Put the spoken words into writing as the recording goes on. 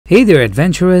Hey there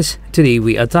adventurers! Today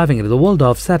we are diving into the world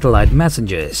of satellite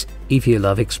messengers. If you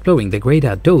love exploring the great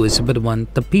outdoors but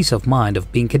want the peace of mind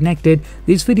of being connected,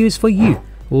 this video is for you.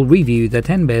 We'll review the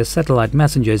 10 best satellite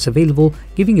messengers available,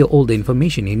 giving you all the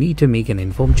information you need to make an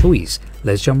informed choice.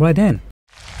 Let's jump right in.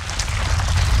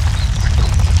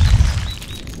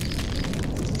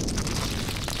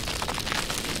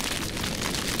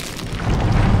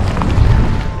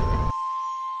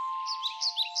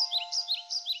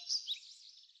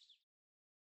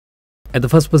 At the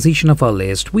first position of our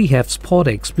list, we have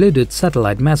SpotX Bluetooth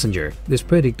Satellite Messenger. This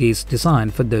product is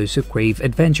designed for those who crave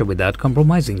adventure without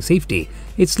compromising safety.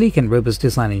 Its sleek and robust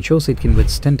design ensures it can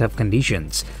withstand tough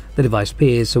conditions. The device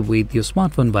pairs with your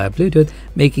smartphone via Bluetooth,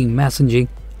 making messaging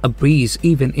a breeze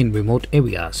even in remote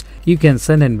areas. You can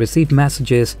send and receive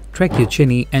messages, track your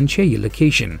journey, and share your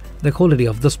location. The quality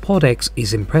of the SpotX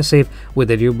is impressive, with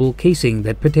a durable casing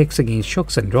that protects against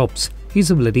shocks and drops.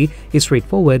 Usability is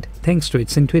straightforward thanks to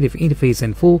its intuitive interface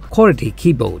and full quality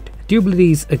keyboard.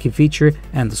 Durability is a key feature,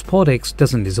 and the SpotX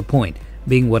doesn't disappoint,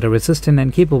 being water resistant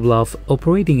and capable of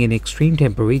operating in extreme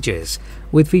temperatures.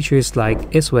 With features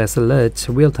like SOS alerts,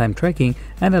 real-time tracking,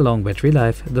 and a long battery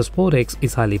life, the SpotX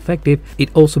is highly effective.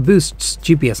 It also boosts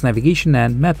GPS navigation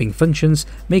and mapping functions,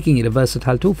 making it a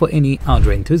versatile tool for any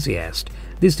outdoor enthusiast.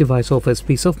 This device offers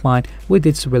peace of mind with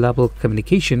its reliable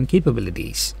communication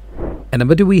capabilities. At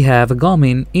number 2, we have a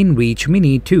Garmin inReach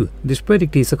Mini 2. This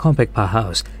product is a compact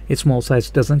powerhouse. Its small size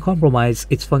doesn't compromise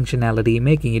its functionality,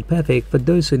 making it perfect for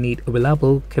those who need a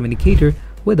reliable communicator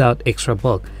without extra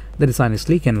bulk. The design is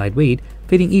sleek and lightweight,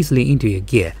 fitting easily into your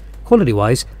gear.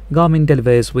 Quality-wise, Garmin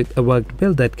delivers with a rugged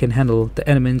build that can handle the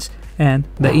elements, and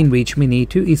the inReach Mini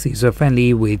 2 is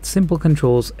user-friendly with simple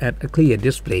controls and a clear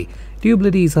display.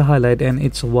 Durability is a highlight, and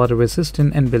it's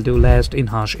water-resistant and built to last in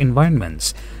harsh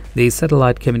environments. The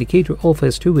satellite communicator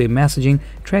offers two-way messaging,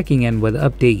 tracking, and weather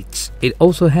updates. It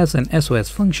also has an SOS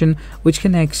function which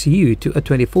connects you to a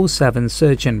 24/7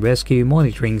 search and rescue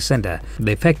monitoring center.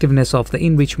 The effectiveness of the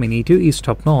inReach Mini 2 is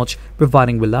top-notch,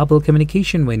 providing reliable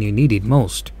communication when you need it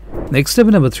most. Next up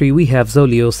at number 3, we have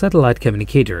ZOLEO Satellite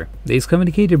Communicator. This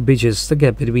communicator bridges the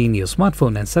gap between your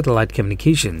smartphone and satellite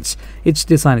communications. Its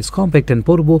design is compact and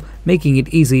portable, making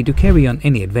it easy to carry on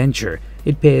any adventure.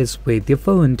 It pairs with your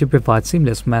phone to provide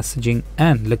seamless messaging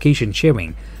and location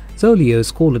sharing.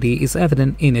 ZOLEO's quality is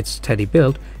evident in its sturdy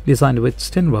build, designed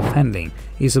with rough handling.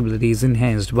 Usability is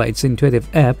enhanced by its intuitive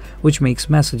app, which makes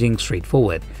messaging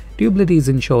straightforward. Durability is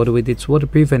ensured with its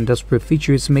waterproof and dustproof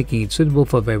features, making it suitable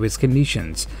for various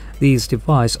conditions. This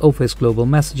device offers global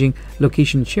messaging,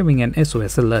 location sharing, and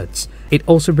SOS alerts. It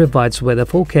also provides weather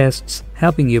forecasts,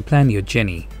 helping you plan your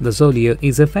journey. The ZOLEO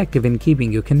is effective in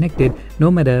keeping you connected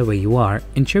no matter where you are,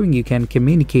 ensuring you can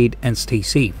communicate and stay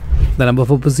safe. The number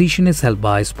 4 position is held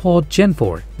by Spot Gen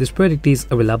 4. This product is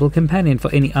a reliable companion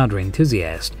for any outdoor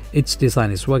enthusiast. Its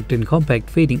design is rugged and compact,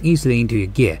 fitting easily into your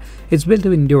gear. It's built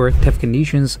to endure tough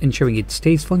conditions, ensuring it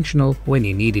stays functional when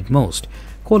you need it most.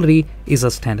 Quality is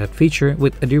a standard feature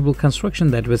with a durable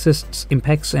construction that resists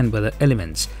impacts and weather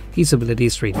elements. Usability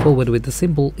is straightforward with a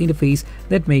simple interface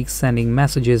that makes sending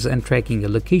messages and tracking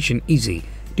your location easy.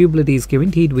 Durability is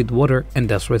guaranteed with water and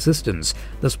dust resistance.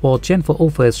 The Spot Gen 4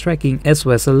 offers tracking,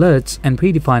 SOS alerts, and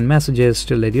predefined messages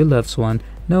to let your loved one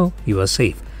know you are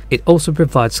safe. It also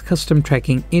provides custom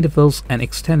tracking intervals and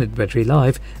extended battery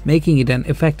life, making it an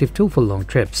effective tool for long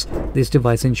trips. This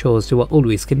device ensures you are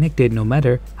always connected no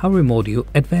matter how remote you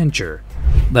adventure.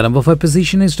 The number 5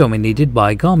 position is dominated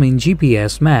by Garmin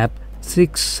GPSMAP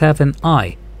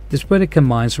 67i. This product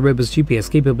combines robust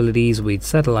GPS capabilities with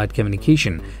satellite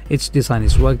communication. Its design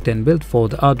is rugged and built for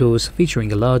the outdoors,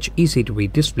 featuring a large,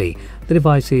 easy-to-read display. The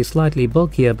device is slightly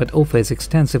bulkier but offers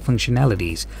extensive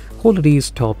functionalities. Quality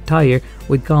is top-tier,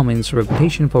 with Garmin's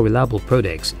reputation for reliable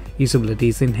products. Usability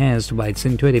is enhanced by its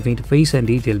intuitive interface and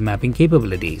detailed mapping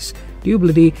capabilities.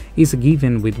 Durability is a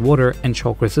given with water and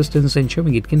shock resistance,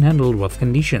 ensuring it can handle rough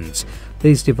conditions.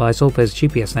 This device offers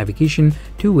GPS navigation,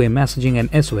 two-way messaging, and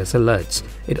SOS alerts.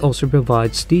 It also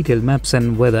provides detailed maps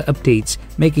and weather updates,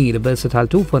 making it a versatile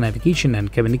tool for navigation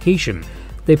and communication.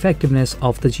 The effectiveness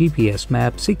of the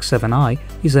GPSMAP 67i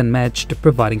is unmatched,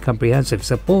 providing comprehensive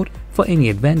support for any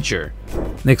adventure.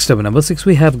 Next up at number 6,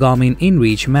 we have Garmin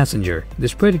inReach Messenger.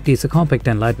 This product is a compact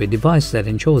and lightweight device that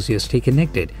ensures you stay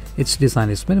connected. Its design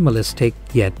is minimalistic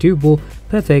yet durable,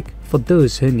 perfect for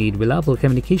those who need reliable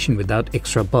communication without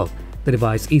extra bulk. The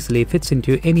device easily fits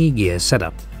into any gear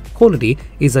setup. Quality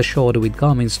is assured with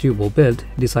Garmin's durable build,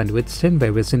 designed to withstand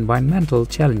various environmental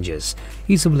challenges.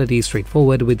 Usability is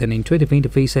straightforward with an intuitive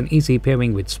interface and easy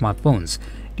pairing with smartphones.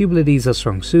 Durability is a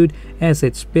strong suit as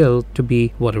it's built to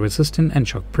be water-resistant and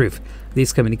shock-proof.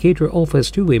 This communicator offers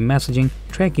two-way messaging,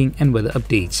 tracking, and weather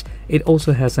updates. It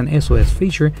also has an SOS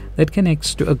feature that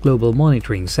connects to a global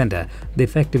monitoring center. The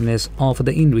effectiveness of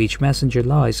the inReach messenger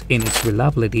lies in its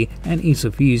reliability and ease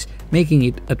of use, making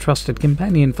it a trusted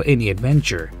companion for any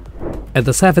adventure. At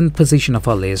the 7th position of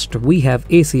our list, we have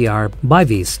ACR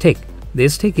Bivy stick.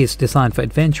 This stick is designed for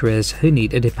adventurers who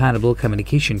need a dependable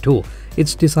communication tool.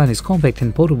 Its design is compact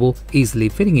and portable, easily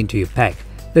fitting into your pack.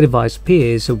 The device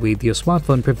pairs with your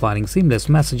smartphone, providing seamless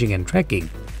messaging and tracking.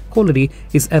 Quality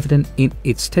is evident in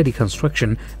its steady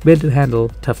construction, built to handle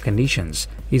tough conditions.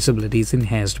 Usability is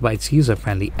enhanced by its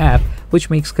user-friendly app, which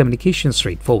makes communication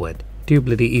straightforward.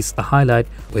 Durability is a highlight,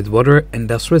 with water and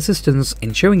dust resistance,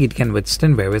 ensuring it can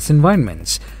withstand various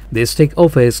environments. This stick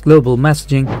offers global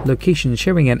messaging, location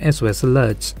sharing, and SOS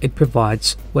alerts. It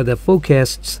provides weather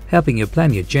forecasts, helping you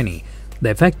plan your journey. The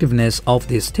effectiveness of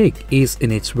this stick is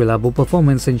in its reliable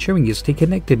performance, ensuring you stay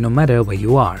connected no matter where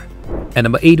you are. At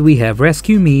number 8, we have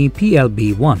RESCUEME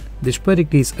PLB1. This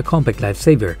product is a compact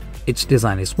lifesaver. Its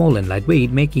design is small and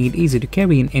lightweight, making it easy to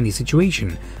carry in any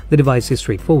situation. The device is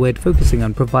straightforward, focusing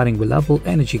on providing reliable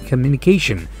energy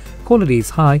communication. Quality is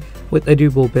high, with a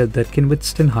durable build that can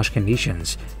withstand harsh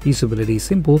conditions. Usability is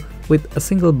simple, with a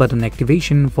single button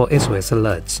activation for SOS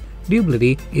alerts.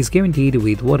 Durability is guaranteed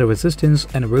with water resistance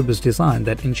and a robust design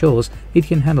that ensures it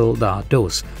can handle the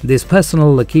outdoors. This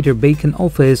personal locator beacon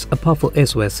offers a powerful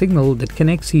SOS signal that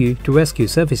connects you to rescue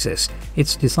services.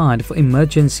 It's designed for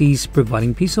emergencies,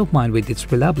 providing peace of mind with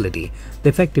its reliability. The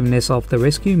effectiveness of the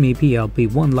RESCUEME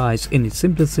PLB1 lies in its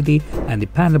simplicity and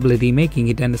dependability, making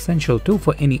it an essential tool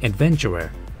for any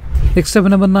adventurer. Next up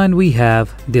at number 9, we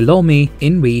have DeLorme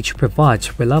inReach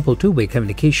provides reliable two-way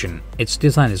communication. Its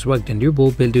design is rugged and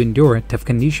durable, built to endure tough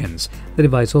conditions. The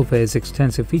device offers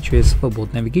extensive features for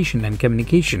both navigation and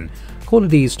communication.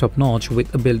 Quality is top-notch,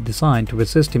 with a build designed to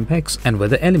resist impacts and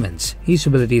weather elements.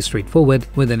 Usability is straightforward,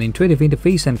 with an intuitive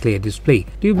interface and clear display.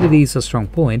 Durability is a strong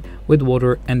point, with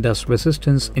water and dust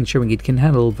resistance, ensuring it can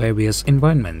handle various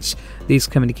environments. This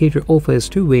communicator offers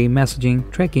two-way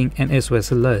messaging, tracking, and SOS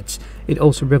alerts. It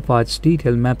also provides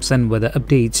detailed maps and weather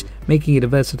updates, making it a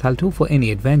versatile tool for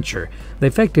any adventure. The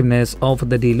effectiveness of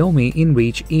the DeLorme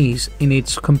inReach is in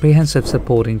its comprehensive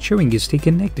support, ensuring you stay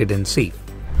connected and safe.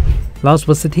 Last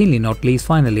but certainly not least,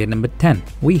 finally at number 10,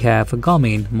 we have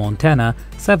Garmin Montana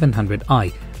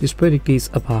 700i. This product is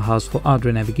a powerhouse for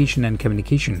outdoor navigation and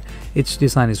communication. Its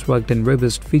design is rugged and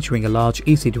robust, featuring a large,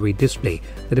 easy-to-read display.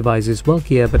 The device is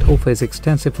bulkier but offers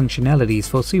extensive functionalities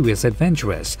for serious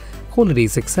adventurers. Quality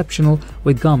is exceptional,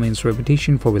 with Garmin's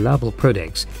reputation for reliable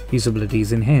products. Usability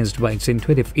is enhanced by its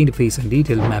intuitive interface and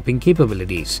detailed mapping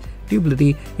capabilities.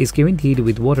 Durability is guaranteed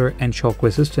with water and shock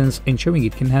resistance, ensuring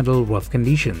it can handle rough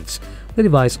conditions. The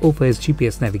device offers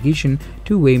GPS navigation,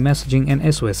 two-way messaging, and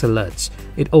SOS alerts.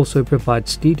 It also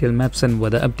provides detailed maps and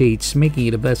weather updates, making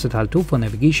it a versatile tool for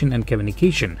navigation and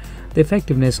communication. The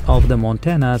effectiveness of the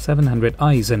Montana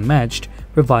 700i is unmatched,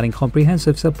 providing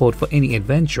comprehensive support for any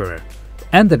adventurer.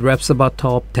 And that wraps up our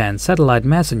top 10 satellite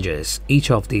messengers. Each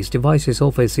of these devices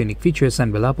offers unique features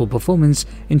and reliable performance,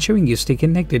 ensuring you stay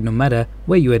connected no matter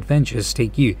where your adventures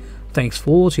take you. Thanks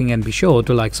for watching, and be sure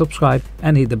to like, subscribe,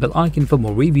 and hit the bell icon for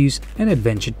more reviews and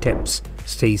adventure tips.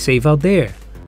 Stay safe out there.